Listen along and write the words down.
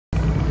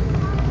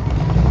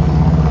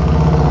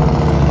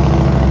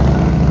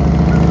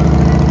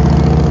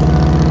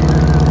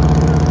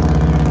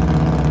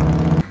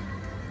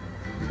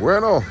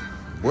Bueno,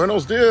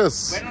 buenos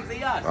días. Buenos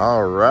días.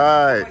 All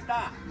right. ¿Cómo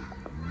está?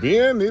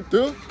 Bien, ¿y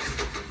tú?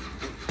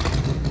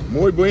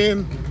 Muy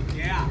bien.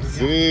 Yeah.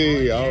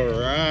 Sí, all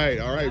right,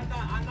 all right.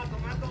 Anda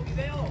tomando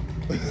video.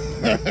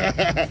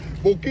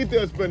 Poquito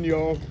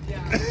español.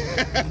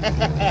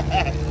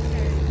 Yeah.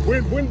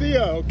 Buen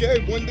día,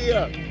 ok, buen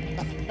día.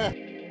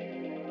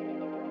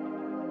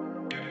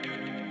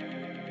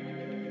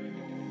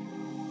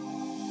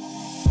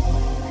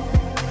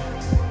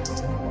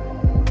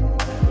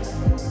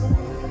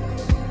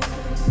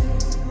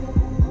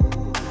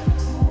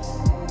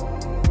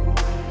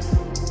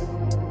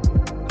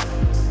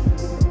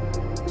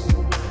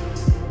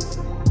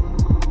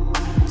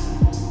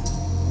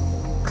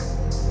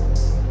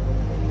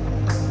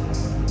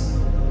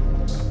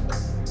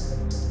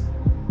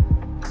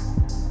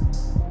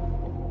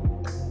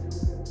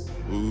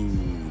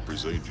 Ooh,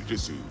 Brazilian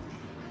Jiu-Jitsu.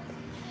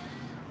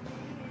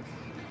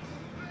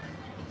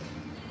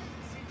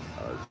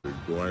 How's it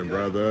going,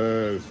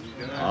 brothers?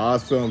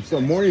 Awesome.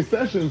 Some morning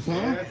sessions, huh?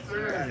 Yes,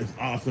 sir. That's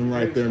awesome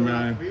right there,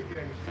 man. We're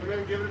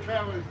going to give it a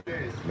try one of these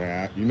days.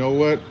 Man, you know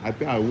what? I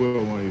think I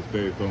will one of these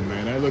days, though,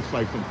 man. That looks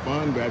like some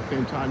fun, but at the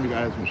same time, you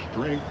got some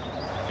strength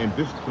and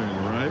discipline,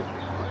 right?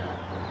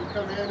 You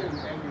come in and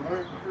you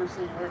learn, the first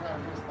thing you learn how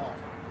to just fall.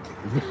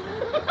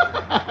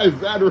 Is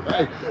that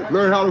right?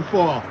 Learn how to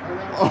fall.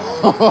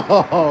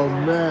 Oh,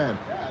 man.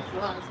 Yeah, it's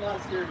not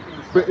a scary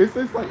thing. But it's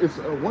like it's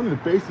one of the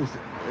basics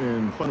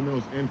and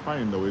fundamentals in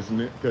fighting, though, isn't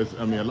it? Because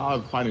I mean, a lot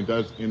of fighting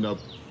does end up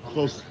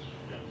close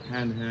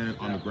hand to hand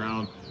on the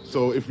ground.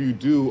 So if you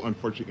do,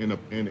 unfortunately, end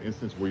up in an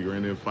instance where you're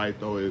in a fight,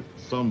 though,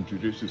 some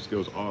jiu-jitsu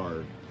skills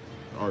are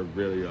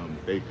really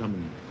they come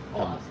in.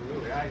 Oh,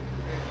 absolutely. In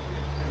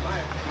my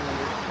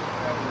opinion,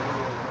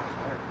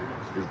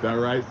 Is that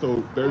right?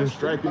 So they're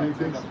striking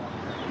anything?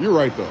 You're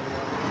right, though.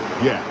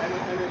 Yeah. And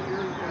if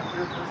you're a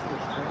person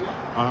that's trained,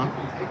 Uh-huh. you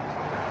can take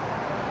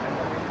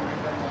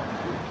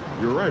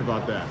it. You're right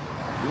about that.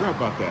 You're right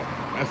about that.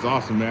 That's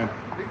awesome, man.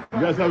 You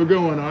guys have a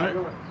good one, all right?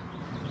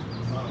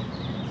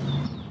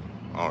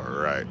 All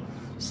right.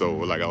 So,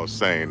 like I was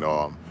saying,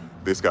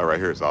 this guy right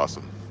here is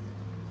awesome.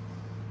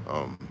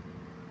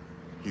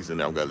 He's in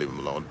there. I'm gonna leave him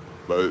alone.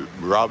 But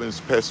Robin's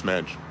Pest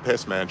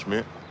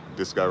Management.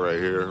 This guy right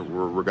here.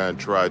 We're gonna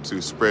try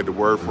to spread the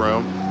word for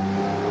him.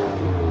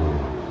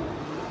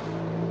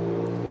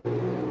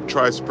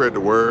 Try to spread the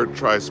word.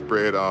 Try to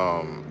spread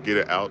get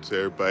it out to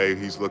everybody.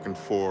 He's looking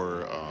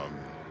for.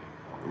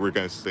 We're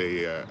gonna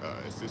say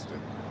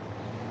assistant.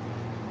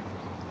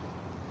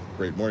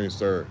 Great morning,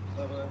 sir.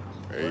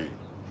 Hey.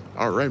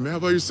 All right, man. How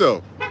about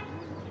yourself?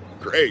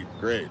 Great.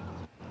 Great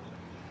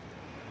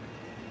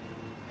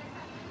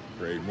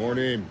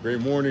morning. Great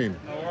morning.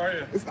 How are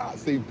you? It's not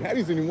St.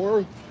 Patty's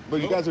anymore,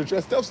 but you guys are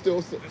dressed up still.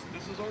 So.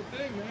 This is our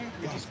thing, man.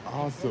 That's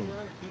awesome. Clean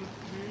up the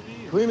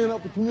community. Cleaning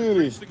up the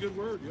community. It's a good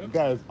word, yep.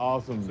 That is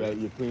awesome that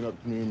you clean up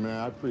the community, man.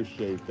 I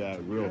appreciate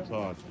that. Real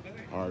talk.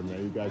 All right,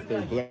 man. You guys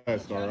stay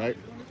blessed, all right?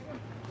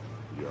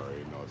 You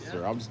already know,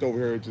 sir. I'm just over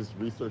here just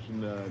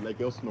researching Lake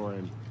Elsinore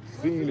and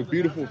seeing the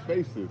beautiful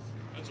faces.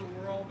 That's what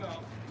we're all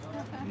about.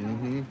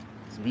 Mm-hmm.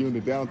 It's viewing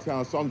the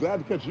downtown. So I'm glad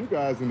to catch you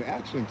guys in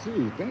action,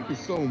 too. Thank you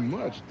so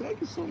much.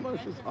 Thank you so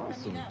much. It's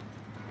awesome.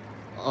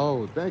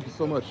 Oh, thank you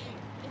so much.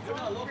 You're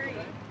not local,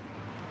 right?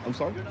 I'm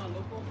sorry? You're not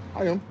local?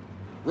 I am.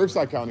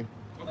 Riverside County.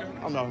 Okay.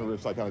 I'm not in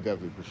Riverside County,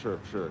 definitely, for sure.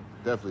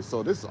 Definitely.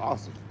 So this is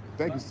awesome.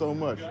 Thank you so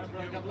much. Guys,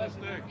 have a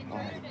blessed day.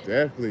 Oh,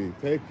 definitely.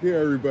 Take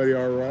care, everybody,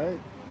 all right?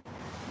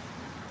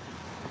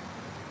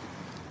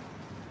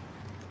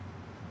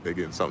 They're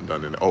getting something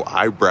done in oh,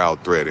 eyebrow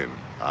threading.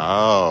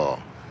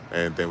 Oh.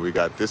 And then we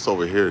got this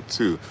over here,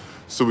 too.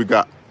 So we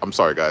got, I'm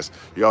sorry, guys.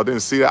 Y'all didn't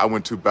see that? I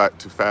went too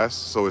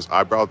fast. So it's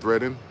eyebrow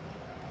threading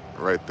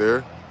right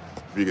there.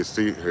 If you can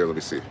see, here, let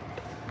me see.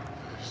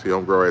 See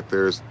homegirl right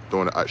there is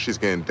doing it. She's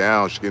getting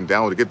down. She's getting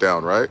down with the get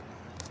down, right?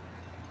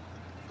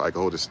 If I can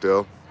hold it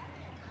still.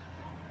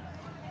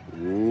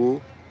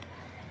 Ooh.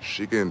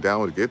 She getting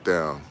down with the get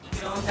down.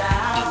 Get on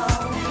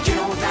down, get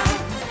on down,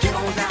 get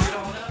on down, get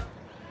on up.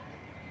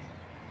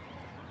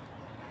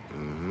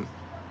 Mm-hmm.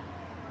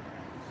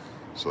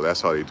 So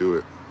that's how they do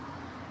it.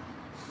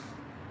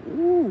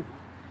 Ooh.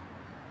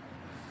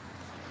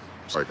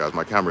 Sorry, guys.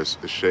 My camera is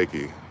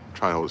shaky. I'm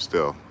trying to hold it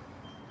still.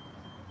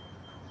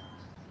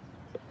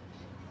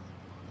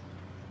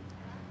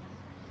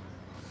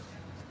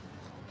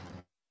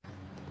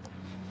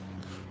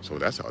 So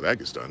that's how that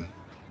gets done.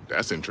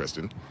 That's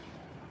interesting.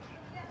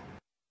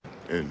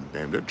 And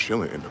damn, they're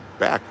chilling in the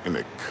back in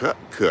the cut.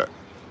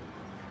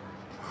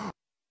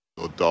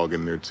 Little dog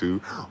in there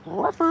too.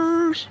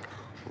 Ruffers.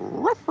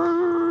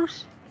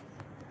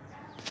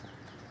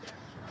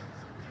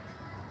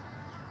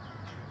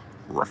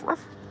 Ruff.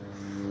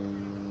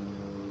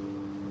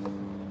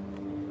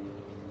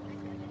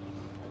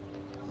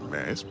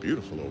 Man, it's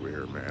beautiful over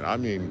here, man. I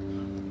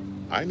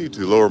mean, I need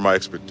to lower my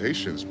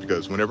expectations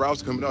because whenever I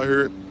was coming out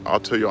here, I'll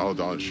tell you all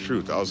the honest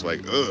truth. I was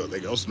like,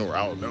 Lake Elsinore,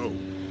 I don't know.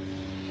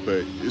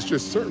 But it's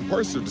just certain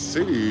parts of the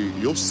city,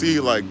 you'll see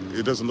like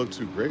it doesn't look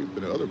too great,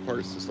 but in other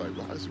parts, it's like,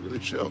 wow, it's really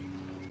chill.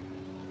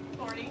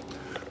 Morning.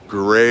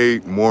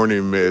 Great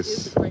morning,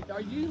 miss. Are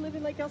you live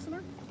in Lake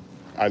Elsinore?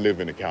 I live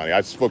in the county.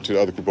 I spoke to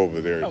the other people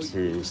over there Oh,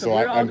 too. so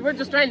we're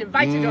just trying to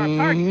invite you to our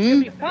party. It's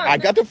gonna be fun. I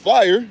got the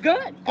flyer.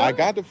 Good. I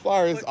got the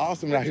flyer. It's What-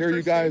 awesome. And I what's hear your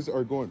you first name? guys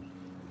are going.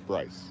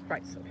 Bryce.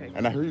 Bryce, okay.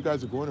 And I hear you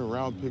guys are going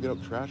around picking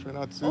up trash right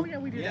now too. Oh yeah,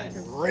 we do that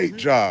too. Great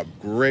job.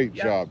 Great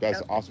Yep, job. That's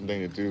yep. an awesome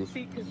thing to do.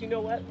 See, because you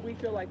know what? We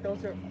feel like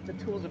those are the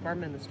tools of our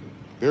ministry.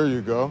 There you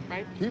go.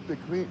 Right. Keep the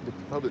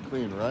public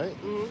clean, right?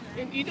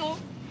 And you know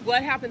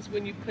what happens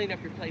when you clean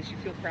up your place? You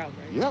feel proud,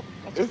 right? Yep.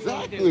 That's what we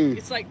wanna do. Exactly.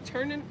 It's like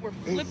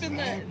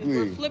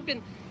we're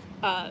flipping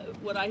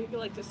what I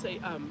like to say,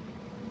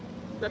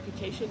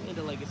 reputation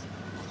into legacy.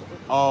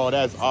 Oh,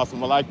 that's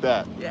awesome. I like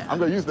that. Yeah. I'm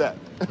gonna use that.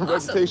 Awesome.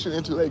 Reputation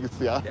into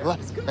legacy. I Yeah, like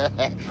it's good. that.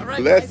 All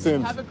right, guys.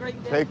 Blessings. Have a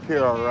great day. Take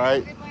care, all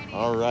right?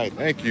 All right.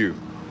 Thank you.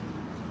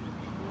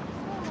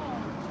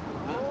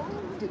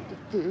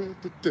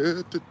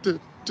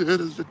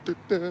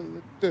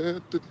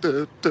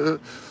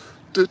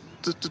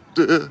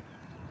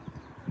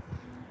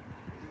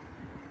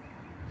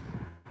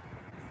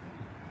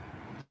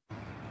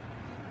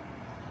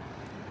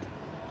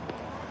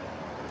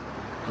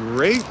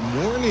 Great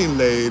morning,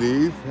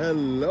 ladies.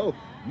 Hello.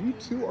 You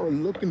two are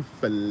looking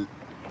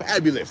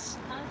fabulous.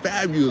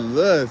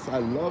 Fabulous. I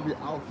love your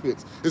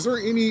outfits. Is there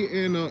any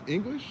in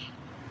English?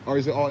 Or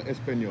is it all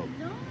Espanol?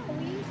 No,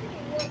 we usually,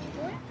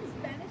 we're in the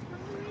Spanish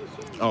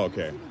congregation. Oh,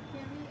 okay. We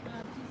usually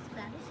carry just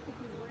Spanish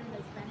because we're in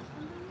the Spanish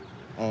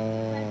congregation.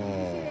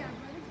 Oh. Usually our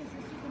brothers and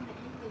sisters in the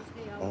English,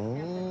 they always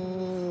have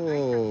the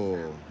Oh.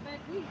 English. But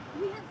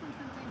we have some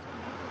sometimes from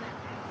people that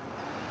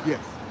ask.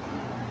 Yes. Yes,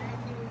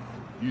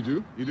 You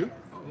do? You do? yes,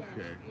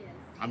 Okay. yes.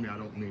 I mean, I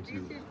don't mean This to.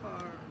 is for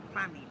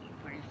family,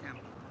 for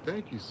example.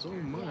 Thank you so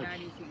much.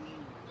 That is in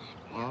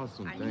English.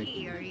 Awesome. And Thank you.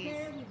 here You is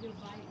pair it with your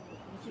Bible.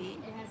 See?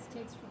 It has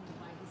text from the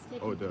Bible. It's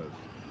taken Oh, it from does. the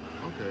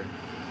Bible. Okay.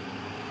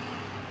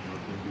 Now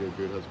can be a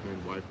good husband,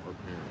 wife, or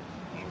parent.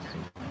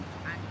 Awesome.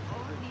 and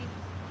all these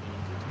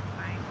things in the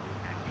Bible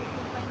that they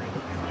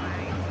you can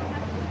find.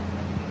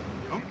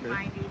 You Okay. can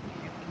find this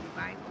in the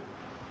Bible.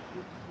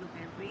 You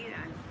can read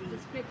and see The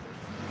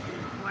scriptures.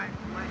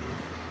 what is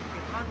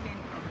the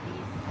content of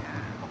this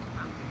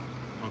boundary.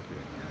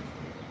 Okay.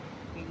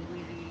 Can we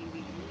really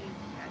believe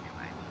that the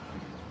Bible?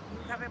 You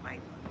have a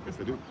Bible. Yes,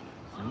 I do.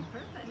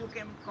 You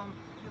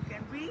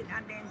can read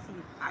and then see.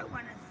 I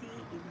want to see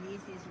if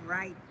this is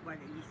right what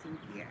is in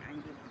here,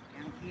 and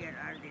here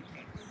are the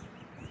texts.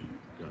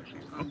 Gotcha.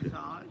 You Okay.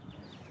 consult,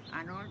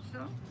 and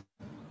also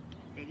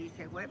there is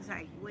a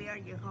website. We are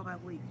Jehovah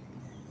Witness,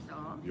 so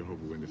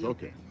Jehovah Witness. you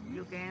Okay.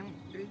 you can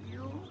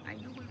review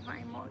and you will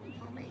find more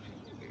information.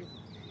 There's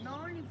not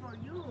only for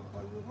you,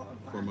 for your whole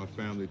For family. my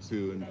family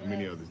too, and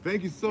many others.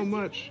 Thank you so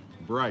much,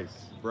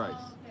 Bryce. Bryce.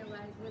 Oh, okay,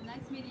 well,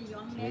 nice meeting you.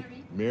 I'm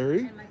Mary. Mary?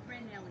 And my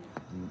friend Ellie.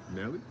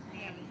 Nelly?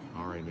 Mary.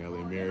 All right, Nelly,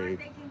 Oh, Mary. you are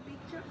taking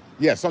pictures?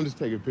 Yes, I'm just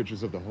taking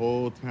pictures of the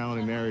whole town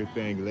and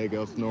everything, Lake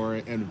Elsinore,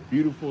 and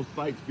beautiful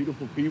sights,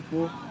 beautiful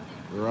people,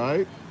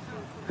 right?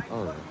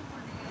 All right.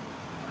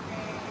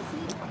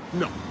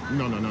 No.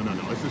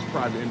 It's just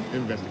private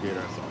investigator.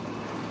 That's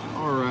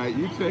all. All right,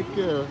 you take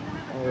care.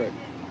 All right.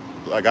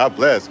 God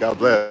bless. God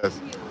bless.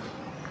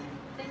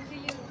 Thank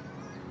you.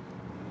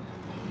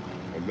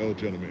 Hello,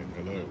 gentlemen.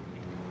 Hello.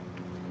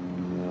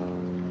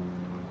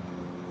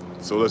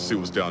 So let's see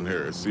what's down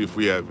here. See if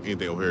we have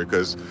anything over here,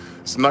 because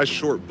it's a nice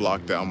short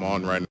block that I'm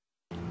on right now,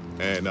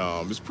 and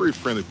it's pretty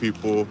friendly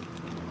people.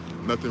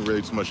 Nothing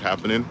really too much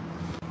happening.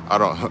 I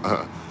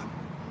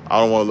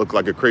don't want to look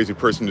like a crazy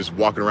person just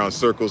walking around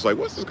circles. Like,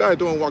 what's this guy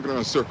doing walking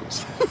around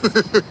circles?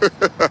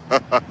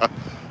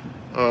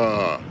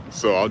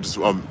 So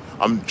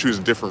I'm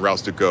choosing different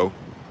routes to go.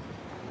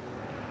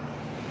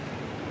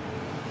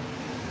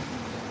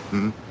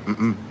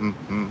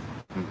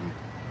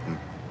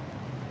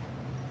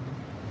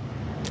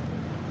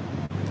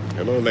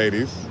 Hello,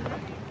 ladies.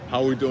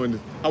 How are we doing?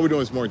 How are we doing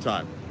this morning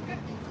time?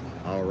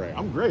 All right,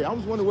 I'm great. I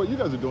was wondering what you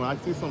guys are doing. I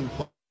see some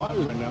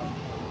flyers right now.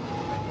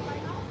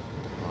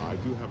 I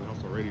do have a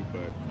house already,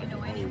 but I can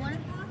always...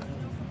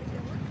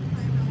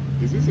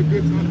 Is this a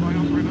good time to buy a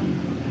house right now?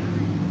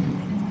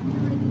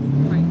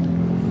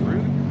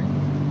 Really?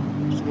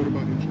 So what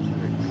about interest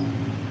rates?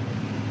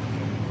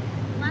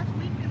 Last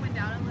week it went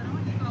down a little.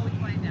 It's always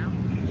going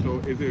down.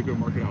 So is it a good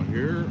market out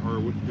here, or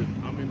because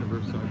I'm in the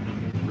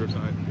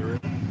Riverside area?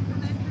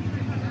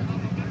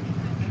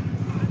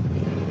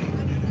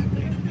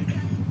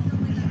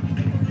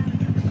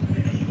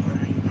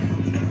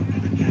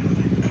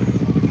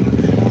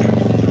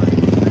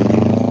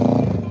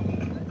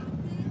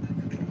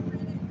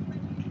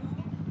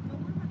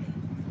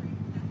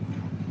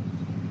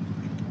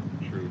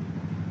 True.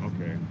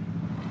 Okay.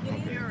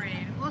 You're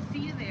in. We'll see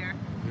you there.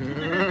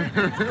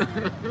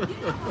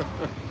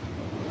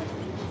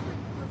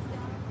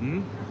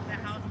 Hmm? The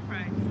house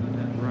price.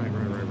 Right.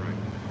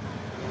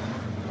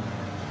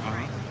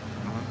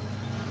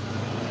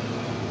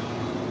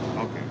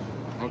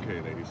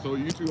 Okay, ladies. So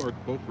you two are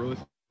both real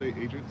estate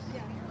agents?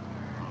 Yes.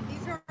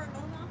 These are our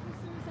loan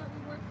officers that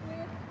we work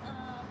with.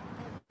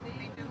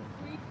 They do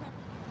free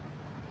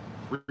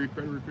credit. Free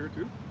credit repair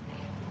too?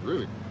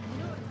 Really?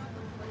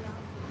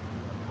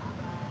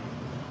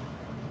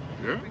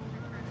 Yeah. And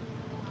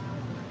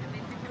they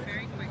fix it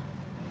very quick.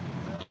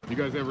 You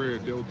guys ever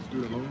deal with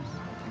student loans?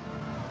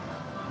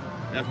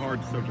 That's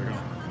hard subject,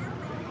 huh?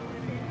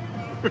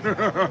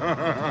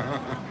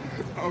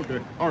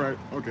 Okay. All right.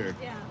 Okay.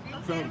 Yeah.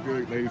 Sounds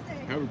good, ladies.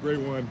 Have a great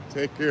one.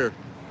 Take care.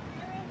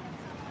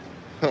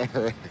 All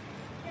right.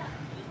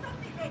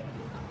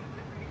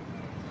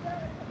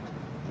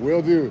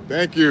 Will do.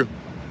 Thank you.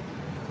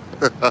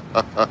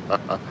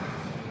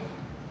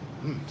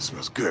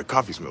 Smells good.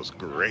 Coffee smells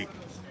great.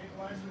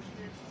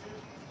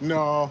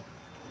 No,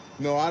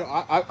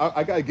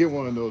 I gotta get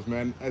one of those,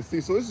 man.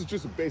 See, so this is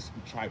just a basic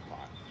tripod.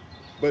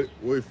 But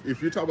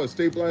if you're talking about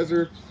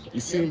stabilizer,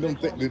 you seen them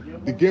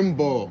the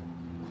gimbal.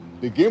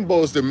 The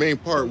gimbal is the main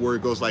part where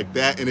it goes like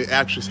that, and it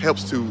actually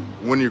helps to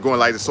when you're going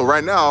like this. So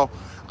right now,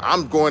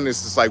 I'm going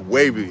this is like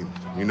waving,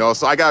 you know.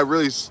 So I got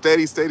really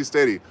steady.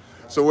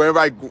 So whenever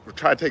I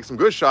try to take some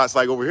good shots,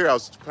 like over here, I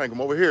was playing them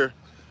over here.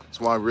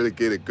 So I want to really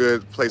get a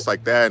good place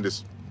like that and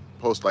just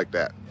post like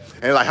that.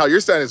 And like how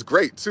you're standing is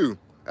great too.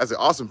 That's an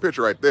awesome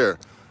picture right there.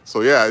 So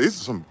yeah, these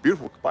are some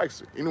beautiful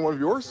bikes. Any one of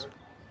yours?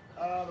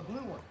 The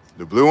blue one.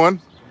 The blue one?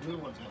 The blue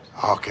one's mine.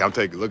 Okay, I'm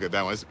taking a look at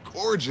that one. It's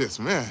gorgeous,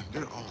 man.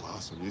 They're all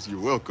awesome. Yes,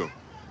 you're welcome.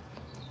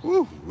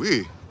 Woo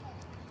wee.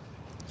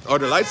 Oh,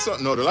 the lights are,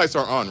 no, the lights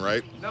aren't on,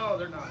 right? No,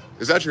 they're not.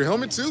 Is that your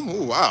helmet too?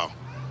 Oh, wow.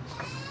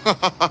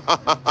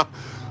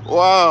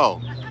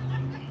 Wow.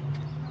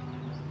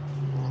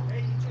 Hey,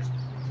 you just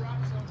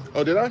dropped something.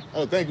 Oh, did I?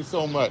 Oh, thank you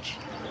so much.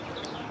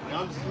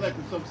 I'm just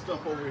collecting some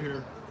stuff over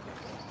here.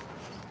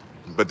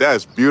 But that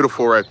is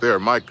beautiful right there.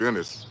 My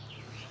goodness.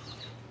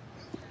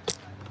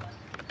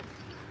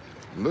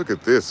 Look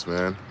at this,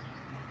 man.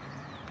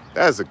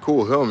 That's a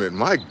cool helmet.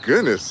 My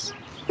goodness.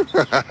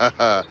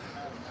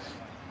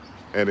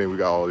 And then we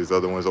got all these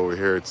other ones over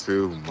here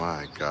too.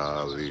 My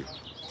golly.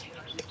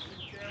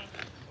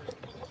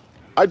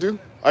 I do.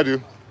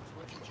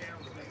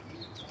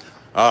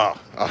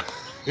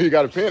 You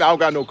got a pen? I don't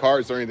got no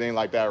cards or anything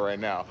like that right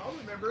now. I'll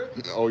remember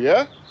it. Oh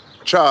yeah?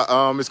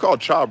 Cha, it's called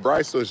Cha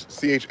Bryce, so it's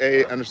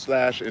CHA / and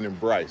then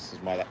Bryce is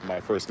my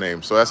first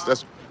name. So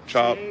that's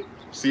Cha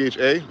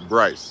CHA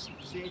Bryce.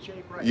 CHA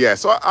Price. Yeah,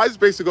 so I just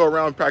basically go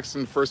around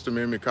practicing First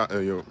Amendment. No,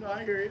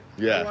 I hear you.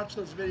 Yeah. I watch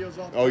those videos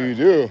all the Oh, time. you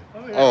do?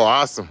 Oh, yeah. Oh,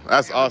 awesome.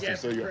 That's awesome.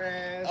 Yes, So you.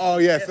 Press, Oh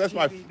yes, that's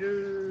my. FTV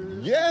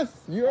News. Yes,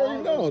 you already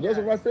All know. those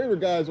Those are my favorite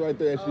guys right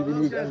there. Oh, SUV those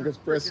News guys and are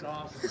Express.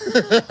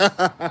 freaking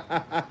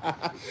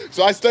awesome.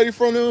 So I study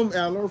from them and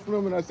I learn from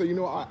them, and I say, you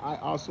know, I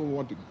also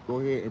want to go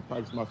ahead and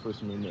practice my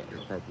First Amendment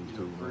practice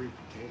too. Very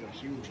potato.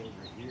 She was over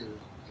here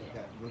at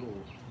that little,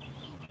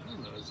 I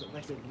don't know, is it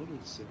like a little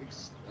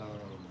civics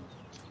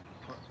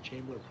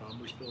Chamber of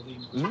Commerce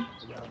building Mhm.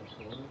 around the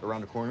corner?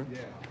 Around the corner. Yeah,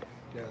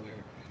 down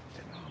there.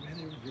 And oh man,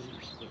 they were giving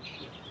her so much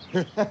shit.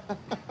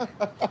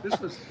 This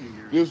was a few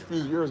years This ago.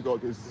 few years ago,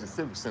 this is the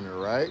Civic Center,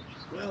 right?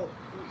 Well,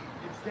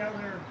 it's down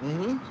there,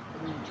 Mm-hmm. and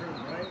then you turn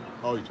right.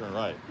 Oh, you turn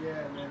right. Yeah,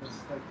 and then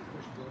it's like the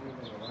first building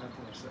on the left,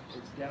 and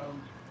it's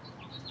down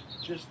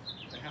just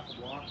a half a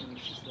block, and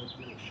it's just like a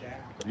little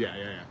shack.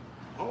 Yeah.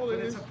 All But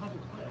it it's is. a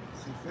public place.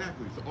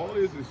 Exactly. So all it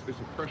is it's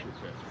a pressure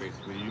test,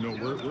 basically. You know,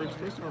 we're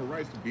expressing our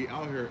rights to be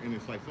out here, and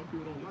it's like some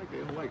people don't like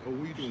it. They're like, oh,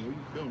 what are you doing? What are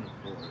you filming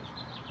for?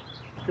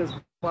 Because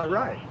my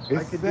right.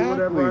 I can do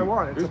whatever I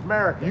want. It's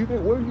America. You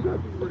think, what are you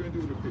gonna think we're gonna do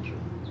with the picture?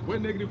 What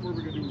negative were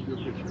we gonna do with your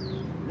picture?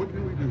 What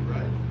can we do,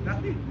 right?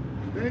 Nothing.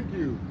 Thank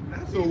you.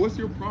 So what's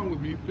your problem with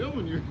me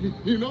filming you?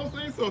 You know what I'm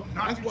saying? So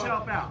Knock that's why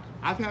yourself out.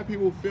 I've had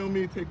people film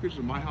me, take pictures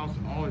of my house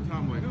all the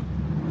time. I'm like, oh,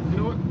 you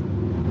know what?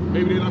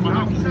 Maybe they like my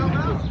Knock house. yourself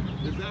out.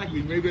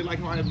 Exactly. Maybe they like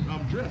how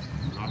I'm dressed.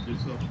 Knock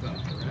yourself out,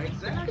 right?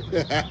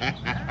 Exactly.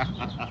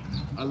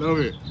 I love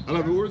it.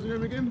 What was your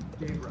name again?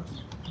 Dave Russ.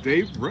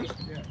 Dave Russ?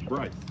 Yeah.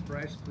 Bryce.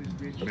 Bryce, please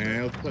meet you.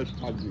 Man, it was a pleasure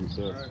talking to you,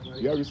 sir. All right,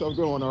 buddy. You have yourself a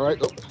good one, all right?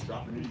 Oh,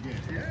 dropping it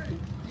again. Yeah.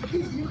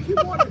 You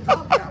keep wanting to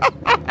talk about it.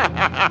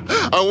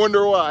 I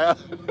wonder why.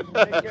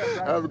 Take care, Bryce.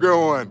 Have a good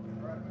one.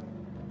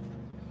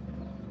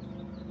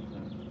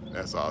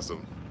 That's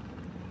awesome.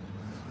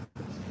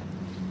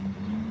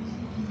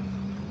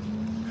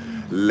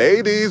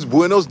 Ladies,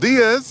 buenos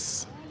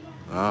dias.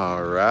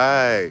 All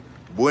right.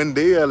 Buen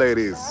dia,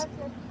 ladies.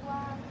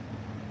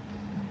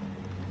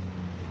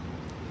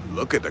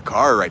 Look at the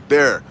car right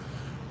there.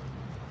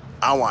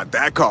 I want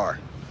that car.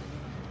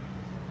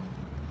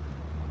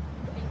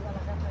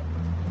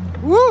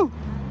 Woo!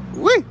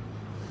 Wee!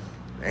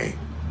 Dang.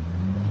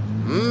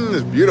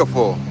 It's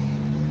beautiful.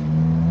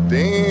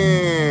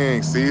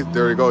 Dang. See,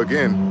 there we go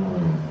again.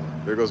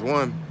 There goes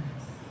one.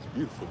 It's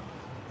beautiful.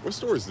 What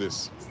store is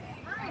this?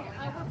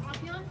 Hi, we're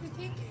Papillon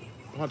Boutique.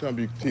 Ponton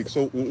Boutique.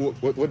 So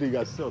what do you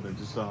guys sell then?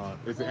 Just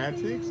is it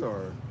antiques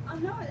or?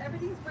 No,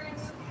 everything's brand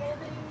new.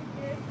 Clothing,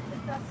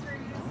 gifts,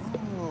 accessories.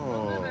 Oh,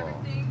 Love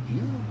everything.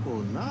 beautiful,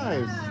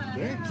 nice. Yeah,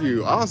 Thank yeah.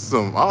 you.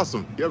 Awesome,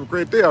 awesome. You have a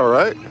great day, all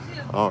right? You too.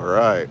 All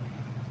right.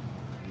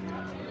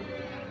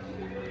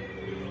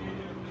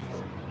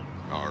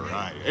 All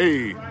right.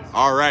 Hey,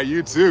 all right,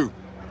 you too.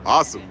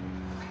 Awesome.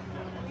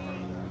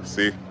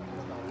 See?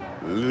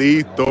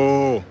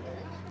 Lethal.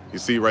 You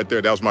see right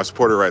there, that was my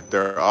supporter right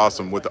there.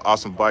 Awesome, with the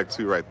awesome bike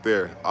too right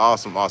there.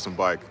 Awesome, awesome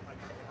bike.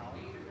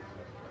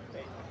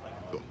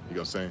 Cool. You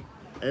gonna say?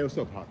 Hey, what's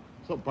up, partner?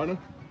 Oh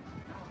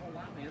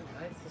wow, man,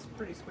 it's a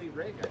pretty sweet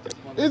rig. I just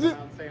wanted Is to it? come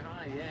out and say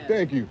hi. Yeah.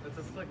 Thank you. It's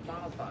a slick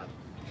monopod.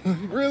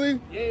 Really?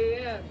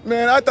 Yeah.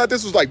 Man, I thought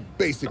this was like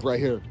basic right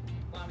here.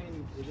 Well, I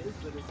mean, it is,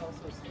 but it's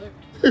also slick.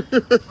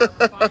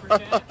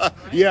 Right?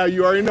 Yeah,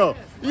 you already know.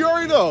 Yeah, You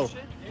already know.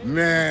 shit, yeah.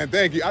 Man,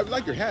 thank you. I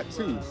like your hat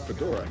too,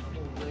 fedora.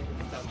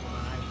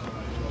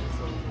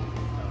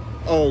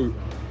 Oh,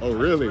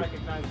 really? I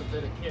recognized a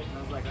bit of kit, and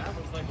I was like, that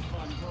looks like a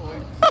fun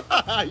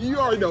toy. You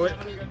already know it.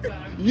 Having a good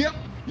time.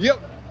 Yep.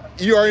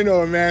 You already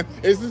know it, man.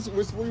 Is this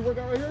where you work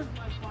out right here?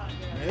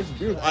 Man, it's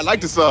beautiful. I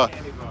like this.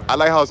 I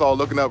like how it's all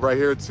looking up right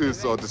here too.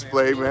 So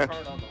display, man.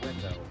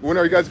 When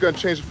are you guys gonna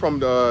change from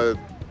the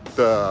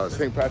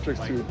St. Patrick's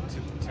to?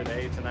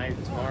 Today, tonight,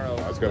 tomorrow.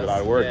 That's gonna be a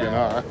lot of work, yeah. you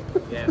know. Huh?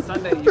 Yeah,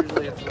 Sunday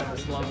usually it's a little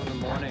slow in the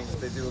mornings.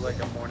 They do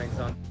like a mornings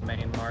on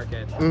main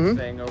market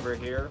thing over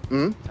here,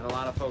 and a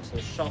lot of folks will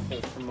shuffle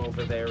from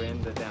over there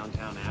into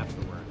downtown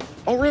afterward.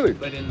 Oh, really?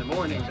 But in the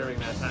morning during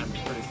that time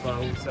it's pretty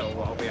slow,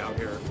 so I'll be out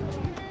here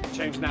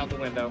changing out the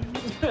window.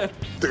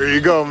 There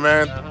you go,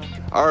 man.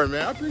 All right,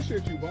 man. I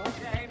appreciate you, boss.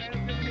 Hey man,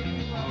 it's good to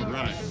meet you. All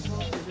right.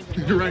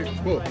 Right.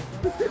 Cool.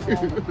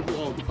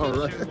 All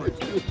right.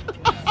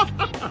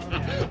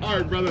 All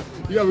right, brother.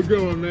 You have a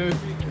good one, man.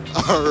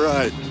 All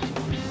right.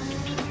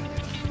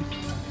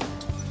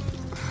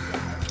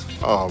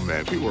 Oh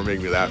man, people were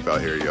making me laugh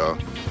out here, y'all.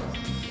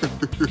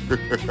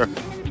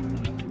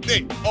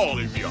 Thank all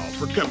of y'all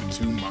for coming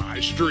to my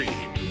stream.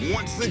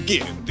 Once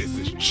again, this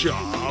is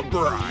Cha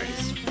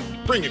Bryce,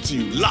 bringing to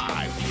you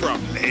live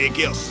from Lake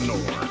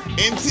Elsinore.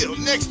 Until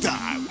next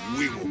time,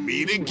 we will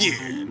meet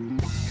again.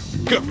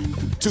 Coming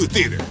to a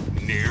theater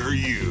near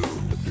you.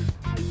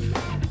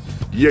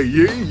 Yeah.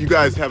 You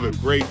guys have a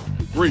great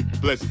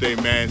blessed day,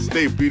 man.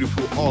 Stay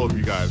beautiful, all of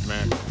you guys,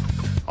 man.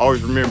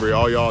 Always remember,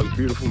 all y'all is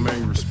beautiful, man.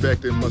 You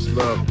respect it, much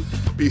love.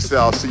 Peace out.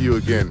 I'll see you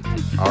again.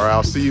 All right,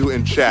 I'll see you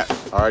in chat.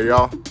 All right,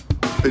 y'all.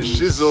 For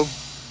shizzle.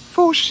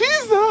 For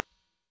shizzle.